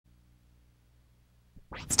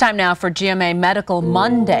It's time now for GMA Medical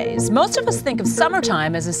Mondays. Most of us think of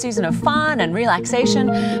summertime as a season of fun and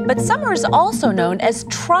relaxation, but summer is also known as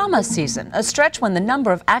trauma season, a stretch when the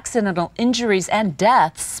number of accidental injuries and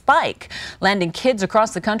deaths spike, landing kids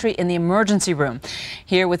across the country in the emergency room.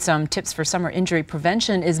 Here with some tips for summer injury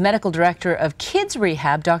prevention is Medical Director of Kids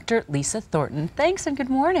Rehab, Dr. Lisa Thornton. Thanks and good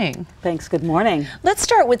morning. Thanks, good morning. Let's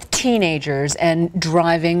start with teenagers and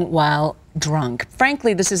driving while drunk.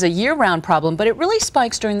 Frankly, this is a year-round problem, but it really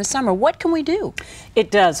spikes during the summer. What can we do? It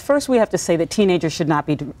does. First, we have to say that teenagers should not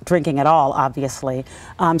be drinking at all, obviously.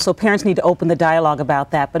 So parents need to open the dialogue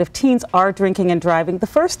about that. But if teens are drinking and driving, the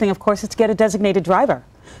first thing, of course, is to get a designated driver.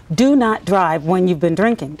 Do not drive when you've been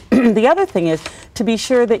drinking. The other thing is to be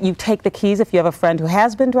sure that you take the keys if you have a friend who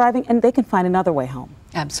has been driving, and they can find another way home.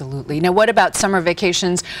 Absolutely. Now, what about summer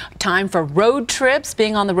vacations? Time for road trips,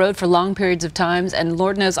 being on the road for long periods of times. And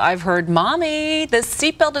Lord knows I've heard, Mommy, this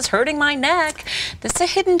seatbelt is hurting my neck. This is a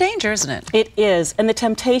hidden danger, isn't it? It is. And the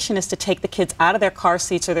temptation is to take the kids out of their car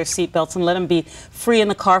seats or their seatbelts and let them be free in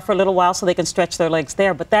the car for a little while so they can stretch their legs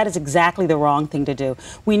there. But that is exactly the wrong thing to do.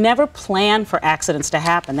 We never plan for accidents to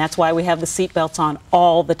happen. That's why we have the seatbelts on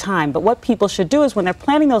all the time. But what people should do is when they're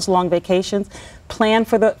planning those long vacations, plan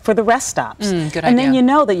for the rest stops. Good idea. And then you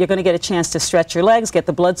know that you're going to get a chance to stretch your legs, get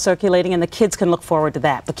the blood circulating, and the kids can look forward to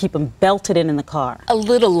that. But keep them belted in the car. A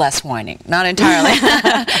little less whining, not entirely.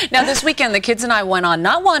 Now, this weekend, the kids and I went on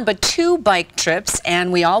not one, but 2 bike trips,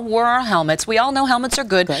 and we all wore our helmets. We all know helmets are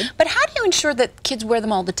good. But how do you ensure that kids wear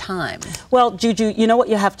them all the time? Well, Juju, you know what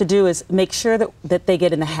you have to do is make sure that they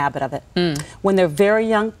get in the habit of it. When they're very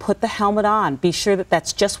young, put the helmet on. Be sure that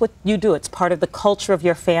that's just what you do. It's part of the culture of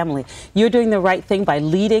your family. You're doing the right thing by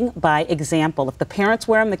leading by example. If the parents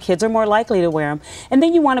wear them, the kids are more likely to wear them. And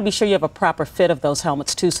then you want to be sure you have a proper fit of those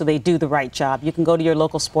helmets too, so they do the right job. You can go to your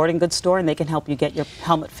local sporting goods store and they can help you get your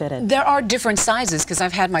helmet fitted. There are different sizes, because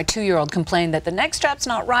I've had my 2-year-old complain that the neck strap's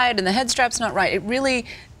not right and the head strap's not right. It really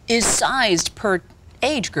is sized per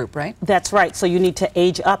age group, right? That's right. So you need to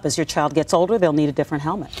age up. As your child gets older, they'll need a different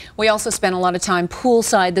helmet. We also spent a lot of time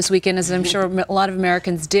poolside this weekend, as I'm sure a lot of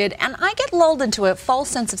Americans did, and I get lulled into a false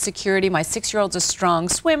sense of security. My 6-year-old's a strong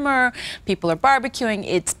swimmer. People are barbecuing.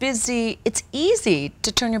 It's busy. It's easy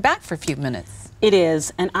to turn your back for a few minutes. It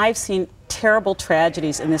is, and I've seen terrible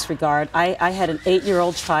tragedies in this regard. I had an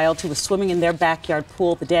 8-year-old child who was swimming in their backyard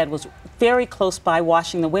pool. The dad was very close by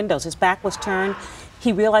washing the windows. His back was turned.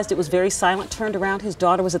 He realized it was very silent, turned around. His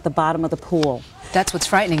daughter was at the bottom of the pool. That's what's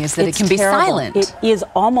frightening, is that It's it can be terrible. silent. It is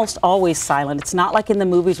almost always silent. It's not like in the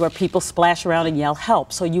movies where people splash around and yell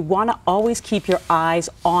help. So you want to always keep your eyes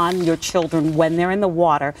on your children when they're in the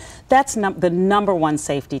water. That's the #1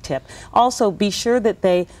 safety tip. Also, be sure that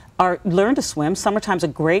they learn to swim. Summertime's a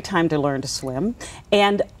great time to learn to swim.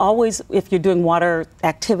 And always, if you're doing water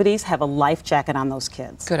activities, have a life jacket on those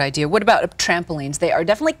kids. Good idea. What about trampolines? They are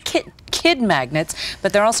definitely kid magnets,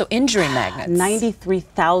 but they're also injury magnets.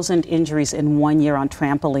 93,000 injuries in 1 year on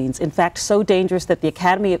trampolines. In fact, so dangerous that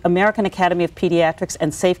the American Academy of Pediatrics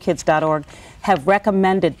and SafeKids.org have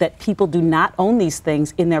recommended that people do not own these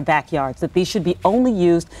things in their backyards, that these should be only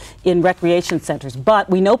used in recreation centers. But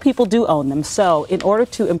we know people do own them, so in order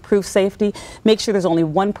to improve safety, make sure there's only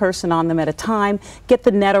one person on them at a time. Get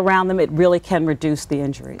the net around them. It really can reduce the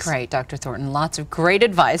injuries. Great, Dr. Thornton. Lots of great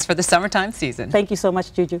advice for the summertime season. Thank you so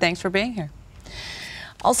much, Juju. Thanks for being here.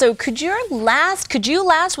 Also, could you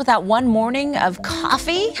last without one morning of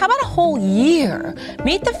coffee? How about a whole year?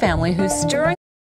 Meet the family who's stirring